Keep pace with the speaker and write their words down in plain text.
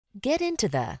Get into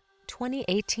the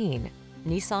 2018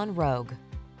 Nissan Rogue.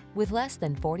 With less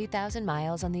than 40,000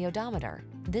 miles on the odometer,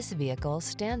 this vehicle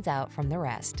stands out from the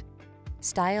rest.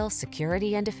 Style,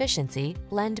 security, and efficiency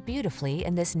blend beautifully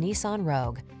in this Nissan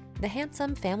Rogue, the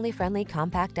handsome, family-friendly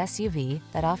compact SUV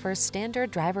that offers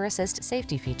standard driver assist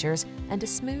safety features and a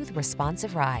smooth,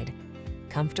 responsive ride.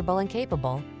 Comfortable and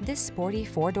capable, this sporty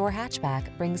four-door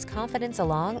hatchback brings confidence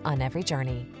along on every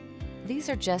journey. These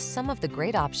are just some of the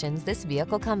great options this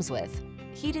vehicle comes with: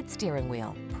 heated steering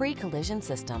wheel, pre-collision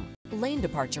system, lane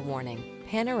departure warning,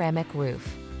 panoramic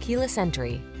roof, keyless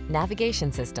entry,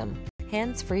 navigation system,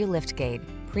 hands-free liftgate,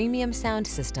 premium sound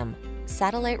system,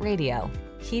 satellite radio,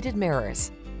 heated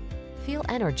mirrors. Feel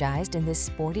energized in this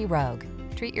sporty Rogue.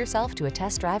 Treat yourself to a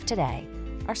test drive today.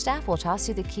 Our staff will toss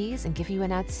you the keys and give you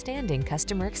an outstanding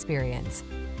customer experience.